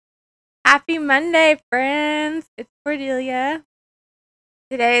Happy Monday, friends. It's Cordelia.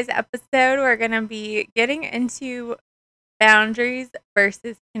 Today's episode, we're going to be getting into boundaries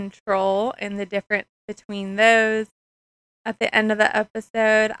versus control and the difference between those. At the end of the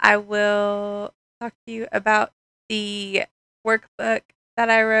episode, I will talk to you about the workbook that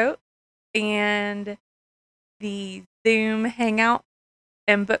I wrote and the Zoom hangout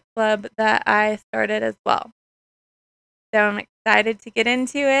and book club that I started as well. So I'm excited to get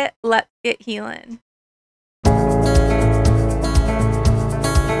into it. Let's get healing.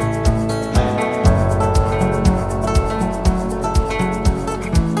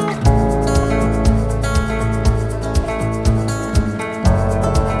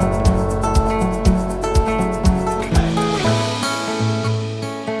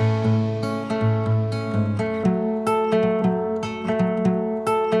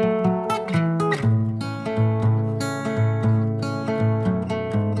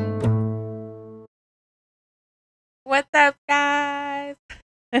 What's up, guys?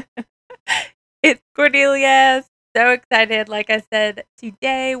 It's Cordelia. So excited. Like I said,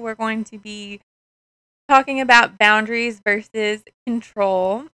 today we're going to be talking about boundaries versus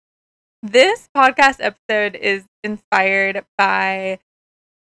control. This podcast episode is inspired by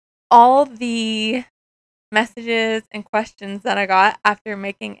all the messages and questions that I got after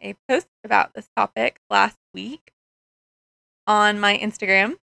making a post about this topic last week on my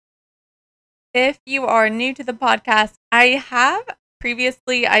Instagram. If you are new to the podcast, I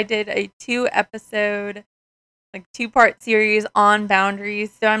did a 2-part series on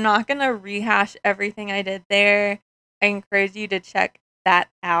boundaries. So I'm not going to rehash everything I did there. I encourage you to check that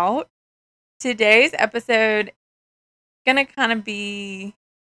out. Today's episode is going to kind of be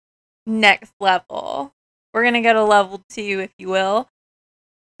next level. We're going to go to level 2, if you will,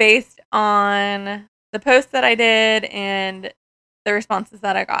 based on the post that I did and the responses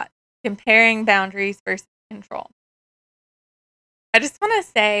that I got. Comparing boundaries versus control. I just want to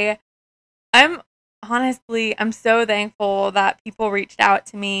say, I'm so thankful that people reached out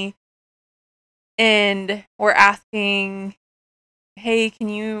to me and were asking, hey, can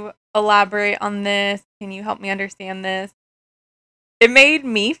you elaborate on this? Can you help me understand this? It made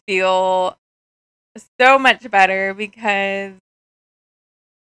me feel so much better because,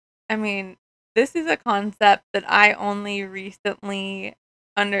 this is a concept that I only recently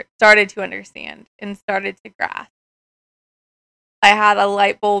started to understand and started to grasp. I had a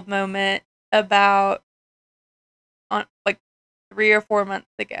light bulb moment about 3 or 4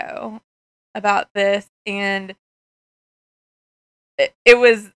 months ago about this, and it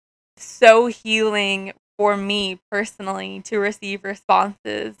was so healing for me personally to receive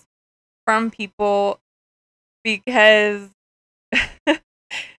responses from people because I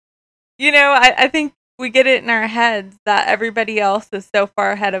think we get it in our heads that everybody else is so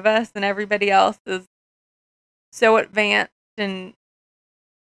far ahead of us and everybody else is so advanced, and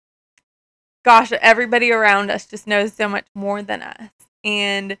gosh, everybody around us just knows so much more than us.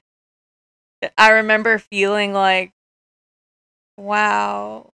 And I remember feeling like,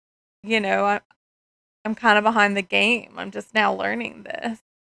 wow, I'm kind of behind the game. I'm just now learning this.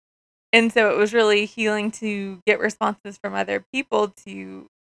 And so it was really healing to get responses from other people to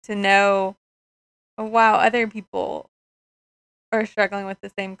know, oh, wow, other people are struggling with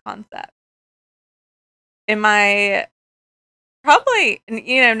the same concept. In my probably,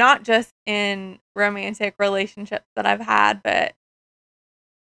 not just in romantic relationships that I've had, but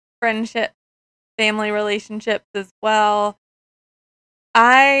friendship, family relationships as well.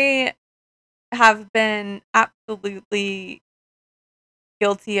 I have been absolutely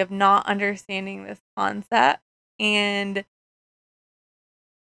guilty of not understanding this concept and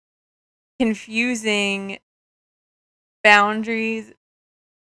confusing boundaries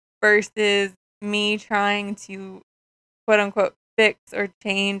versus me trying to quote unquote fix or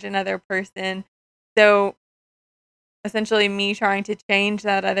change another person. So essentially me trying to change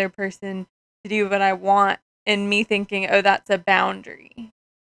that other person to do what I want and me thinking, oh, that's a boundary.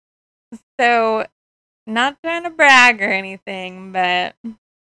 So not trying to brag or anything, but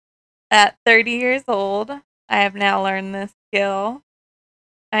at 30 years old, I have now learned this skill.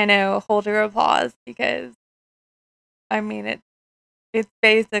 I know, hold your applause, because it's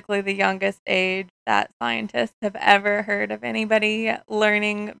basically the youngest age that scientists have ever heard of anybody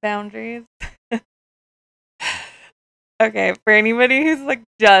learning boundaries. Okay, for anybody who's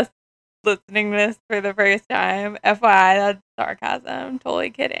just listening to this for the first time, FYI, that's sarcasm.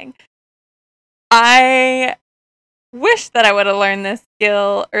 Totally kidding. I wish that I would have learned this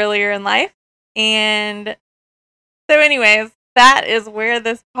skill earlier in life. And so anyways, that is where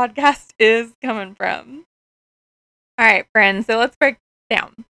this podcast is coming from. All right, friends. So let's break it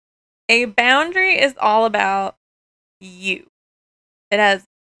down. A boundary is all about you. It has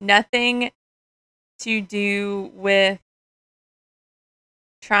nothing to do with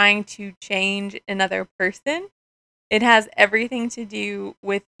trying to change another person. It has everything to do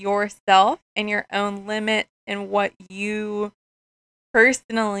with yourself and your own limit and what you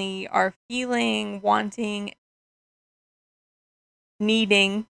personally are feeling, wanting,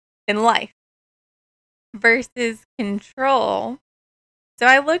 needing in life versus control. So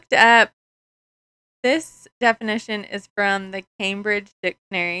I looked up, this definition is from the Cambridge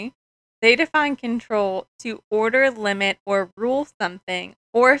Dictionary. They define control to order, limit, or rule something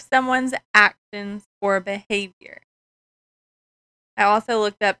or someone's actions or behavior. I also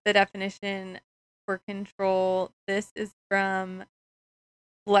looked up the definition for control. This is from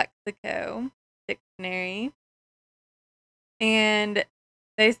Lexico Dictionary. And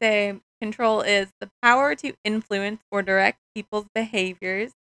they say control is the power to influence or direct people's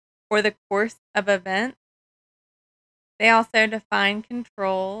behaviors or the course of events. They also define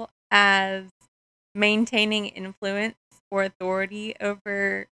control as maintaining influence or authority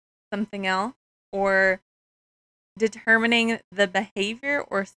over something else, or determining the behavior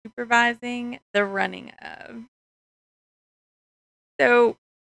or supervising the running of. So,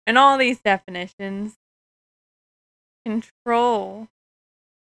 in all these definitions, control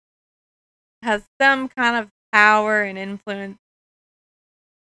has some kind of power and influence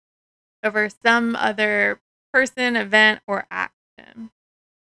over some other person, event, or action.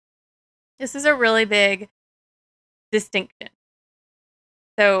 This is a really big distinction.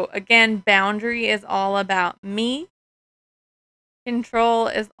 So, again, boundary is all about me, control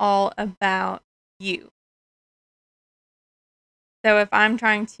is all about you. So, if I'm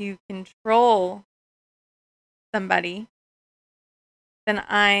trying to control somebody, then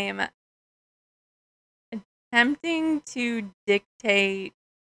I'm attempting to dictate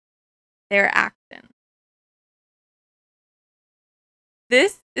their actions.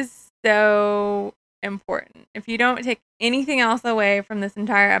 This is so important. If you don't take anything else away from this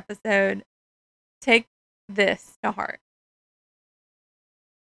entire episode, take this to heart.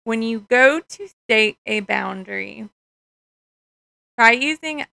 When you go to state a boundary, try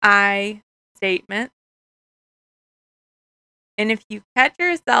using I statements. And if you catch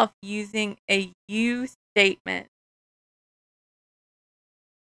yourself using a you statement,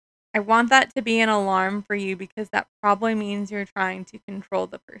 I want that to be an alarm for you, because that probably means you're trying to control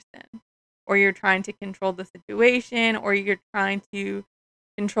the person, or you're trying to control the situation, or you're trying to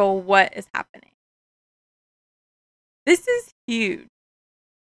control what is happening. This is huge.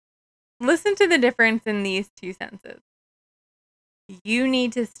 Listen to the difference in these two sentences. You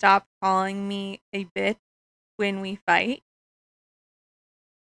need to stop calling me a bitch when we fight,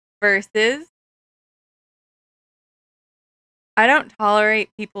 versus I don't tolerate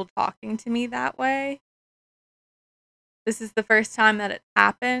people talking to me that way. This is the first time that it's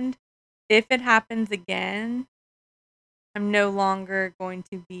happened. If it happens again, I'm no longer going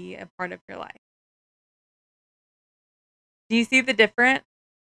to be a part of your life. Do you see the difference?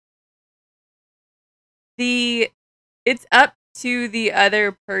 It's up to the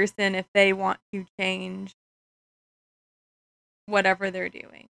other person if they want to change whatever they're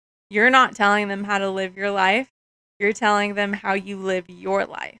doing. You're not telling them how to live your life. You're telling them how you live your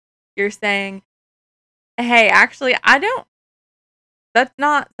life. You're saying, hey, actually, that's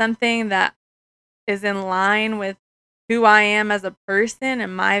not something that is in line with who I am as a person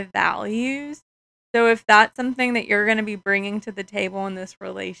and my values. So if that's something that you're going to be bringing to the table in this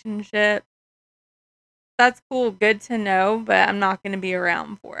relationship, that's cool, good to know, but I'm not going to be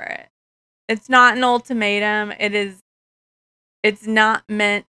around for it. It's not an ultimatum. It's not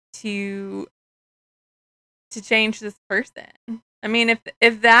meant to change this person. I mean,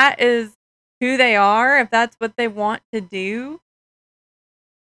 if that is who they are, if that's what they want to do,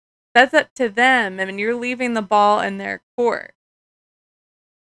 that's up to them. I mean, you're leaving the ball in their court.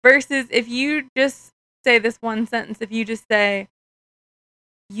 Versus if you just say this one sentence, if you just say,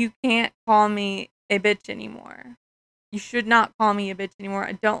 you can't call me a bitch anymore. You should not call me a bitch anymore.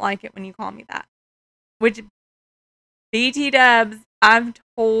 I don't like it when you call me that. Which, BT dubs, I've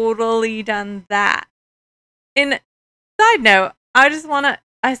totally done that. And side note, I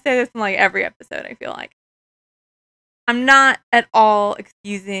say this in like every episode, I feel like. I'm not at all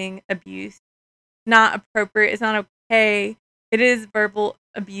excusing abuse. It's not appropriate. It's not okay. It is verbal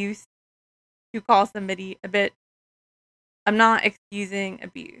abuse to call somebody a bitch. I'm not excusing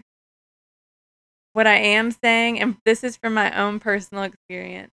abuse. What I am saying, and this is from my own personal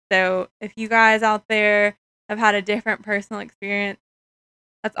experience, so if you guys out there have had a different personal experience,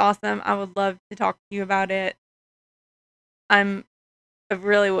 that's awesome. I would love to talk to you about it. I'm I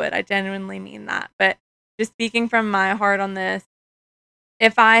really would. I genuinely mean that. But just speaking from my heart on this,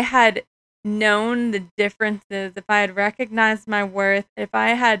 if I had known the differences, if I had recognized my worth, if I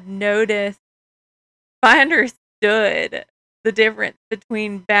had noticed, if I understood the difference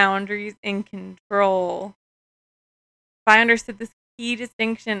between boundaries and control, if I understood this key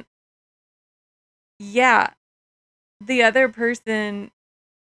distinction, yeah, the other person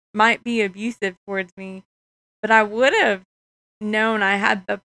might be abusive towards me, but I would have known I had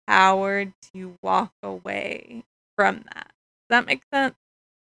the power to walk away from that. Does that make sense?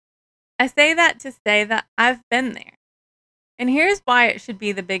 I say that to say that I've been there. And here's why it should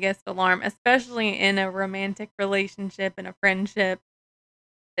be the biggest alarm, especially in a romantic relationship, in a friendship,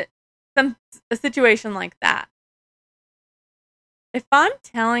 it- a situation like that. If I'm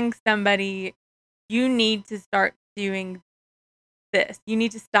telling somebody, you need to start doing this, you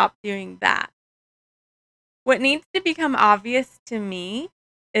need to stop doing that, what needs to become obvious to me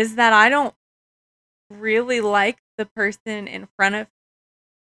is that I don't really like the person in front of.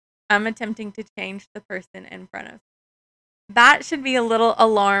 I'm attempting to change the person in front of. That should be a little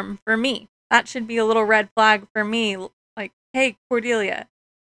alarm for me. That should be a little red flag for me. Like, hey, Cordelia,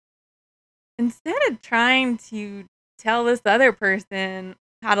 instead of trying to tell this other person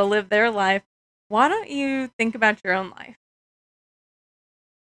how to live their life, why don't you think about your own life?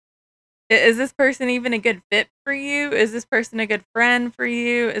 Is this person even a good fit for you? Is this person a good friend for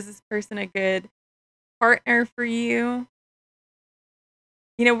you? Is this person a good partner for you?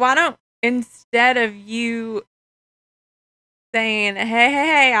 Why don't, instead of you saying,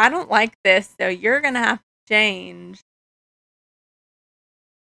 hey, I don't like this, so you're going to have to change,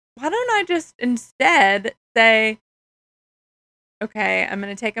 why don't I just instead say, okay, I'm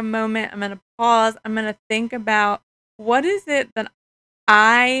going to take a moment, I'm going to pause, I'm going to think about what is it that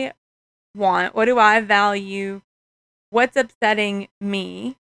I want? What do I value? What's upsetting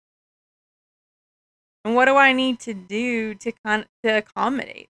me? And what do I need to do to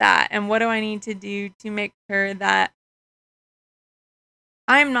accommodate that? And what do I need to do to make sure that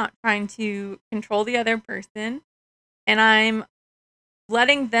I'm not trying to control the other person and I'm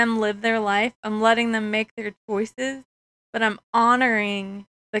letting them live their life. I'm letting them make their choices, but I'm honoring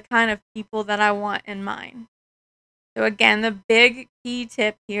the kind of people that I want in mine. So again, the big key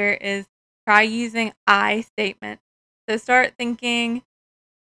tip here is try using I statements. So start thinking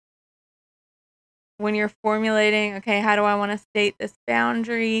when you're formulating, okay, how do I want to state this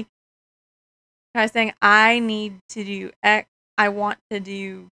boundary? Try saying, I need to do X, I want to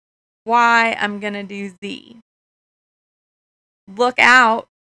do Y, I'm going to do Z. Look out,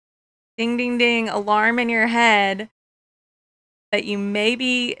 ding, ding, ding, alarm in your head that you may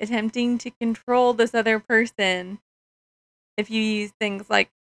be attempting to control this other person if you use things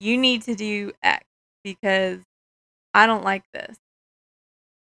like, you need to do X because I don't like this.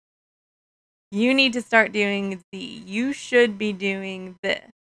 You need to start doing Z. You should be doing this.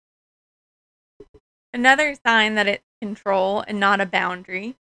 Another sign that it's control and not a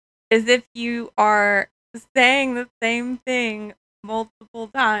boundary is if you are saying the same thing multiple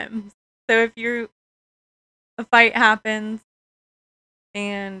times. So if a fight happens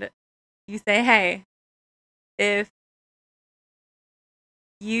and you say, hey, if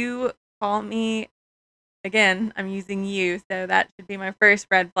you call me, again, I'm using you, so that should be my first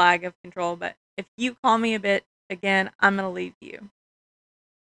red flag of control. But if you call me a bitch again, I'm going to leave you.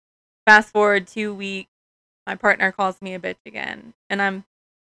 Fast forward 2 weeks, my partner calls me a bitch again, and I'm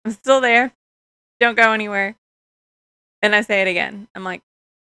still there. Don't go anywhere. And I say it again. I'm like,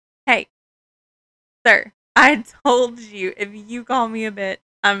 hey, sir, I told you if you call me a bitch,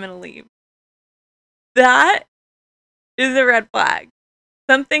 I'm going to leave. That is a red flag.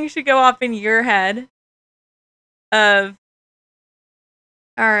 Something should go off in your head of,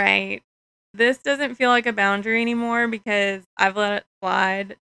 all right, this doesn't feel like a boundary anymore because I've let it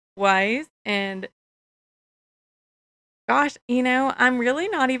slide twice. And gosh, I'm really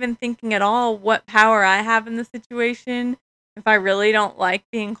not even thinking at all what power I have in the situation. If I really don't like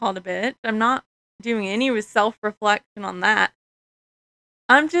being called a bitch, I'm not doing any self reflection on that.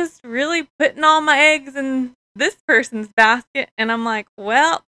 I'm just really putting all my eggs in this person's basket. And I'm like,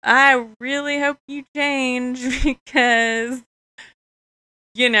 well, I really hope you change because,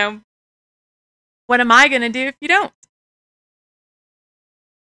 what am I going to do if you don't?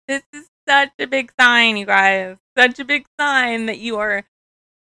 This is such a big sign, you guys. Such a big sign that you are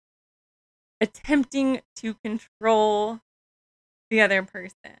attempting to control the other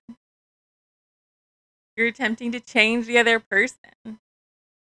person. You're attempting to change the other person.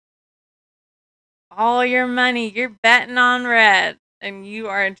 All your money, you're betting on red. And you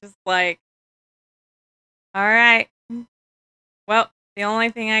are just like, all right, well, The only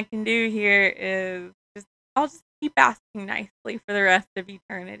thing I can do here is I'll just keep asking nicely for the rest of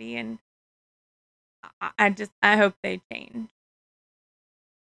eternity, and I hope they change.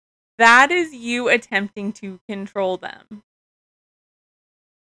 That is you attempting to control them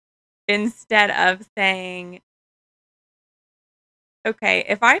instead of saying, okay,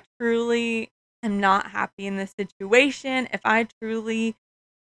 if I truly am not happy in this situation, if I truly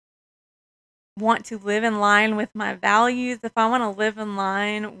want to live in line with my values, if I want to live in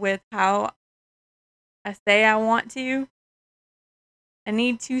line with how I say I want to, I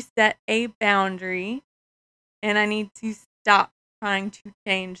need to set a boundary and I need to stop trying to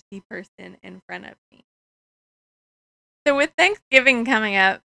change the person in front of me. So, with Thanksgiving coming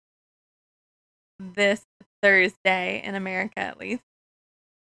up this Thursday, in America at least,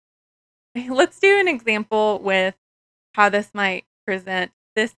 let's do an example with how this might present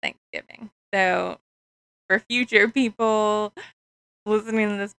this Thanksgiving. So, for future people listening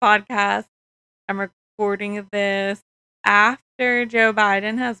to this podcast, I'm recording this after Joe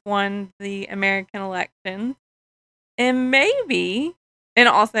Biden has won the American election. And maybe, and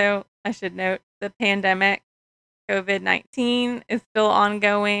also, I should note, the pandemic, COVID-19, is still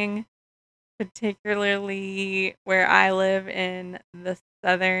ongoing, particularly where I live in the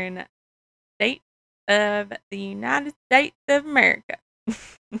southern state of the United States of America.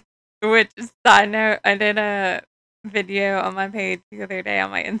 Which, side note, I did a video on my page the other day on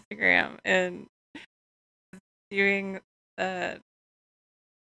my Instagram and doing a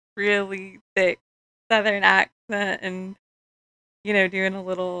really thick southern accent and, doing a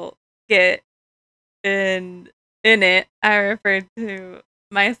little skit. And in it, I referred to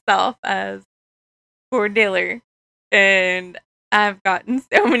myself as poor Diller. And I've gotten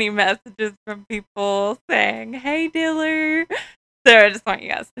so many messages from people saying, "Hey, Diller." So I just want you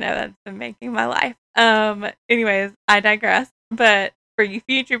guys to know that's been making my life. Anyways, I digress. But for you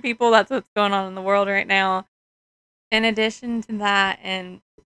future people, that's what's going on in the world right now. In addition to that, and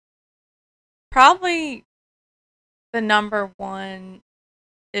probably the number one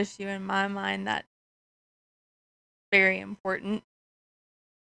issue in my mind that's very important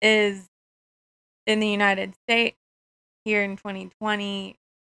is in the United States here in 2020,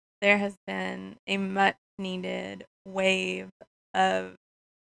 there has been a much needed wave of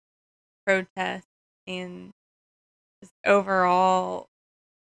protest and just overall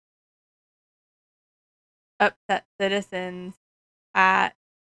upset citizens at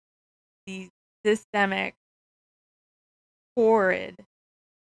the systemic, horrid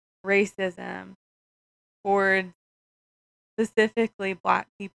racism towards specifically Black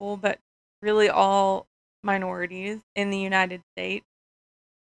people, but really all minorities in the United States,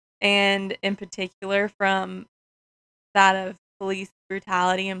 and in particular from that of police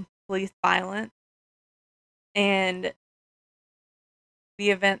brutality and police violence, and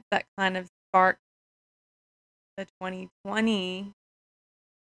the events that kind of sparked the 2020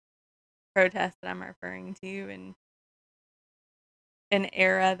 protest that I'm referring to, and an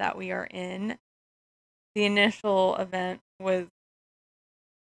era that we are in. The initial event was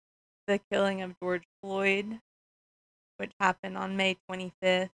the killing of George Floyd, which happened on May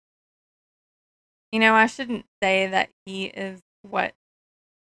 25th. I shouldn't say that he is what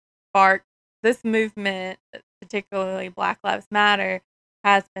sparked this movement, particularly Black Lives Matter,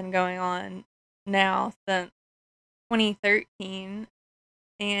 has been going on now since 2013.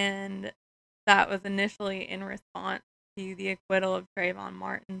 And that was initially in response to the acquittal of Trayvon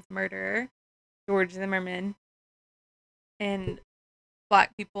Martin's murderer, George Zimmerman. And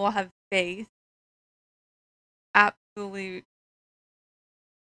Black people have faced absolute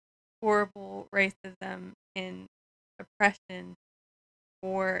horrible racism and oppression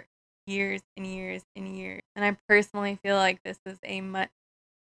for years and years and years. And I personally feel like this is a much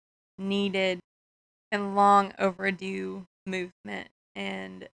needed and long overdue movement.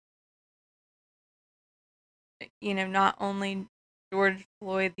 And, not only George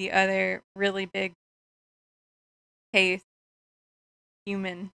Floyd, the other really big case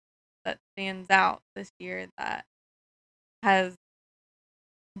human that stands out this year that has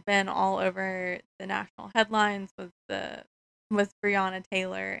been all over the national headlines was Breonna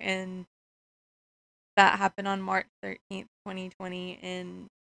Taylor, and that happened on March 13th, 2020, in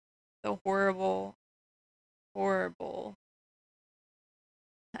the horrible, horrible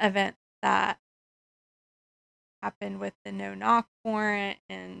event that happened with the no-knock warrant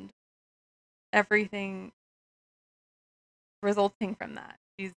and everything resulting from that.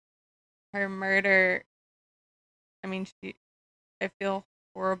 Her murder, I feel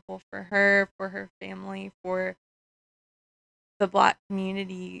horrible for her family, for the Black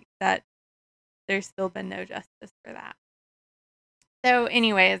community, that there's still been no justice for that. So,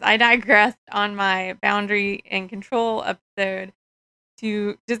 anyways, I digressed on my boundary and control episode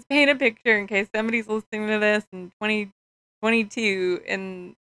to just paint a picture in case somebody's listening to this in 2022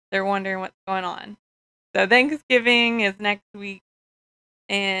 and they're wondering what's going on. So, Thanksgiving is next week,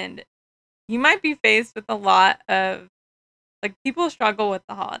 and you might be faced with a lot of people struggle with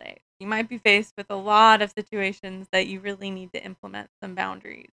the holidays. You might be faced with a lot of situations that you really need to implement some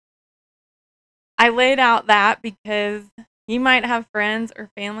boundaries. I laid out that because you might have friends or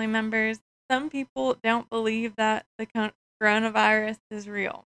family members. Some people don't believe that the coronavirus is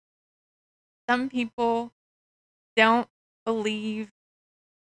real. Some people don't believe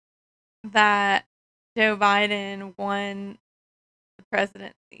that Joe Biden won the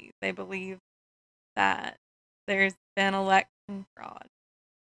presidency. They believe that there's been election fraud.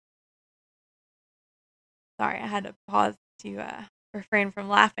 Sorry, I had to pause to refrain from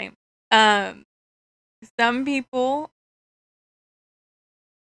laughing. Um, some people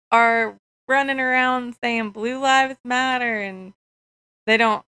are running around saying Blue Lives Matter, and they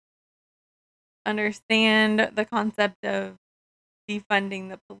don't understand the concept of defunding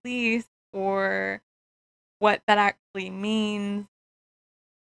the police or what that actually means,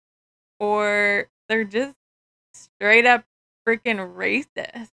 or they're just straight up freaking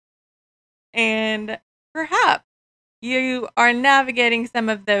racist. And perhaps you are navigating some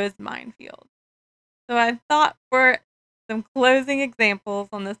of those minefields. So I thought for some closing examples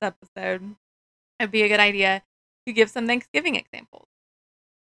on this episode, it'd be a good idea to give some Thanksgiving examples.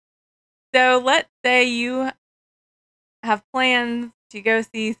 So let's say you have plans to go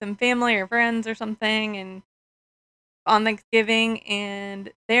see some family or friends or something and on Thanksgiving,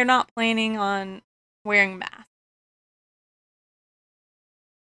 and they're not planning on wearing masks.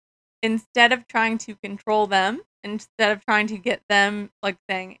 Instead of trying to control them, instead of trying to get them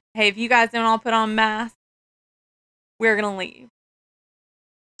saying, hey, if you guys don't all put on masks, we're going to leave.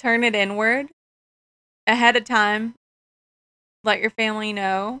 Turn it inward ahead of time. Let your family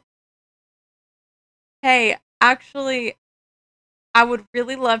know, hey, actually, I would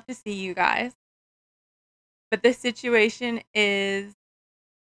really love to see you guys, but the situation is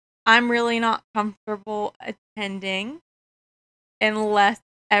I'm really not comfortable attending unless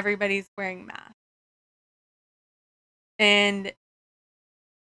everybody's wearing masks. And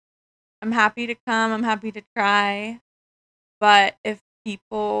I'm happy to come, I'm happy to try, but if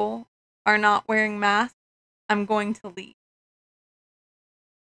people are not wearing masks, I'm going to leave.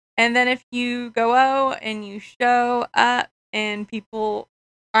 And then if you go out and you show up and people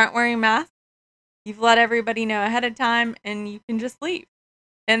aren't wearing masks, you've let everybody know ahead of time and you can just leave.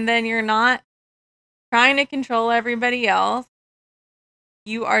 And then you're not trying to control everybody else.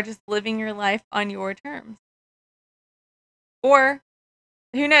 You are just living your life on your terms. Or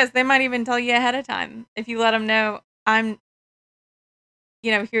who knows, they might even tell you ahead of time. If you let them know,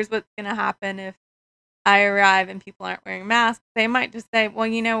 here's what's going to happen if I arrive and people aren't wearing masks. They might just say, well,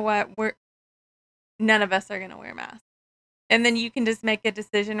 you know what? None of us are going to wear masks. And then you can just make a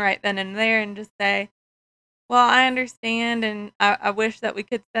decision right then and there and just say, well, I understand. And I wish that we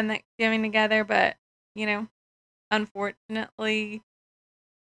could spend Thanksgiving together, but, unfortunately,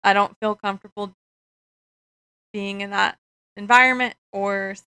 I don't feel comfortable being in that environment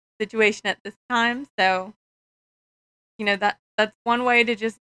or situation at this time. So, that's one way to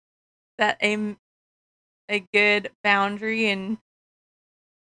just set a good boundary and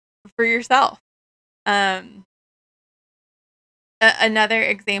for yourself. Another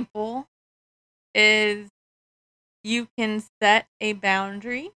example is you can set a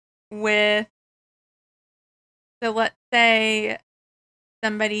boundary with, so let's say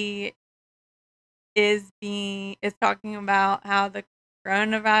somebody is talking about how the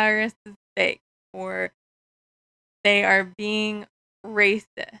coronavirus is fake, or they are being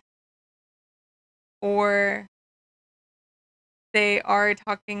racist, or they are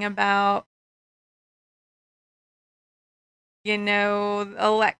talking about,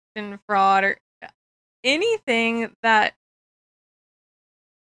 election fraud or anything that,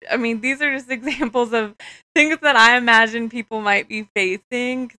 I mean, these are just examples of things that I imagine people might be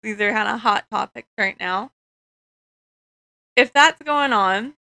facing because these are kind of hot topics right now. If that's going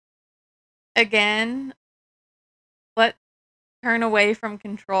on, again, let's turn away from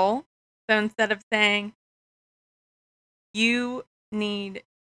control. So instead of saying, you need to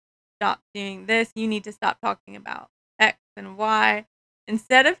stop doing this, you need to stop talking about X and Y,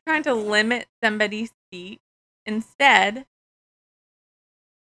 instead of trying to limit somebody's speech, instead,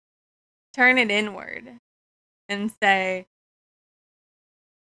 turn it inward and say,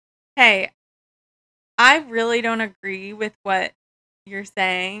 hey, I really don't agree with what you're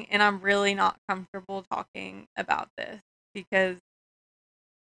saying, and I'm really not comfortable talking about this because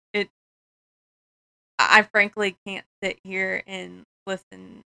I frankly can't sit here and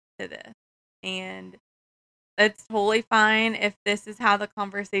listen to this. And it's totally fine if this is how the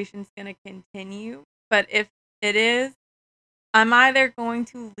conversation's going to continue. But if it is, I'm either going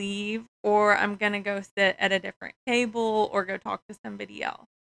to leave or I'm going to go sit at a different table or go talk to somebody else.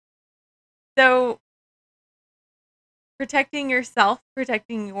 So, protecting yourself,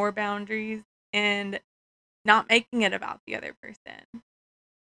 protecting your boundaries, and not making it about the other person.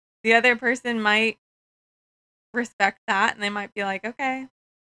 The other person might respect that and they might be like, okay,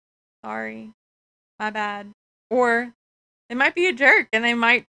 sorry, my bad. Or they might be a jerk and they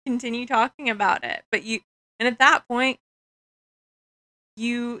might continue talking about it. And at that point,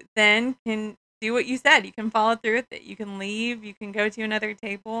 you then can do what you said. You can follow through with it. You can leave. You can go to another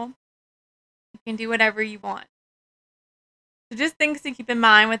table. You can do whatever you want. So just things to keep in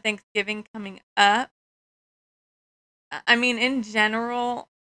mind with Thanksgiving coming up. I mean, in general,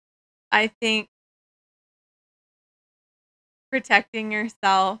 I think protecting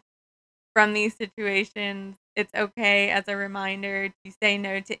yourself from these situations, it's okay as a reminder to say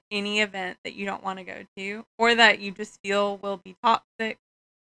no to any event that you don't want to go to or that you just feel will be toxic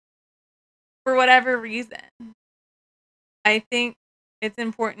for whatever reason. I think it's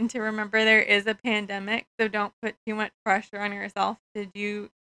important to remember there is a pandemic, so don't put too much pressure on yourself to do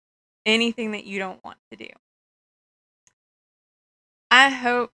anything that you don't want to do. I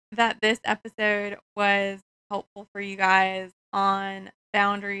hope that this episode was helpful for you guys on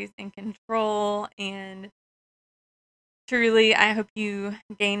boundaries and control, and truly, I hope you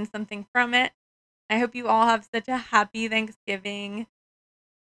gained something from it. I hope you all have such a happy Thanksgiving.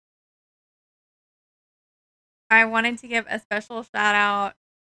 I wanted to give a special shout out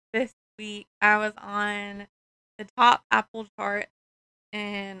this week. I was on the top Apple chart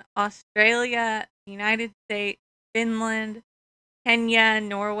in Australia, United States, Finland, Kenya,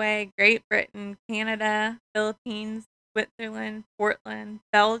 Norway, Great Britain, Canada, Philippines, Switzerland, Portland,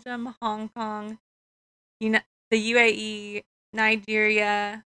 Belgium, Hong Kong, the UAE,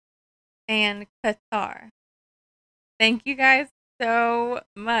 Nigeria, and Qatar. Thank you guys so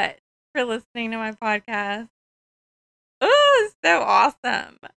much for listening to my podcast. Oh, it's so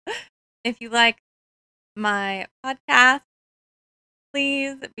awesome. If you like my podcast,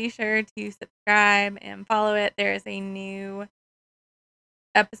 please be sure to subscribe and follow it. There is a new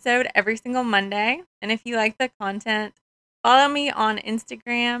episode every single Monday. And if you like the content, follow me on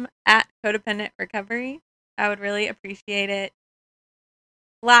Instagram at Codependent Recovery. I would really appreciate it.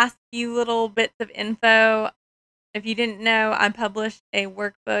 Last few little bits of info. If you didn't know, I published a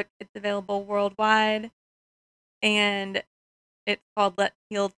workbook. It's available worldwide. And it's called Let's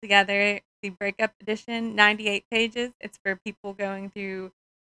Heal Together, the breakup edition, 98 pages. It's for people going through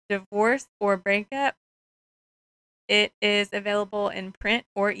divorce or breakup. It is available in print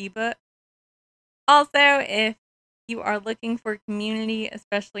or ebook. Also, if you are looking for community,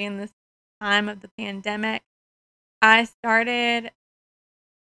 especially in this time of the pandemic, I started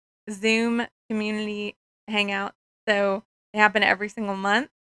Zoom community hangouts. So they happen every single month.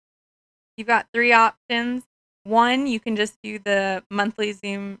 You've got 3 options. One, you can just do the monthly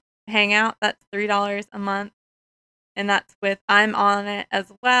Zoom hangout. That's $3 a month. And that's I'm on it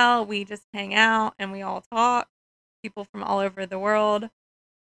as well. We just hang out and we all talk. People from all over the world.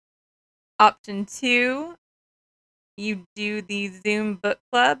 Option 2, you do the Zoom book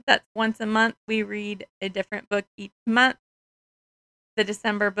club. That's once a month. We read a different book each month. The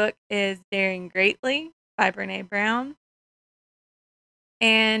December book is Daring Greatly by Brene Brown.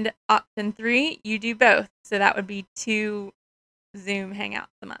 And option 3, you do both. So that would be 2 Zoom hangouts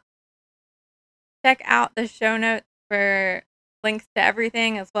a month. Check out the show notes for links to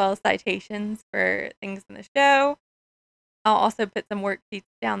everything as well as citations for things in the show. I'll also put some worksheets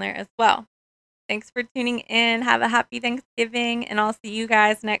down there as well. Thanks for tuning in. Have a happy Thanksgiving, and I'll see you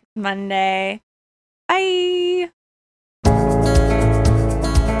guys next Monday. Bye.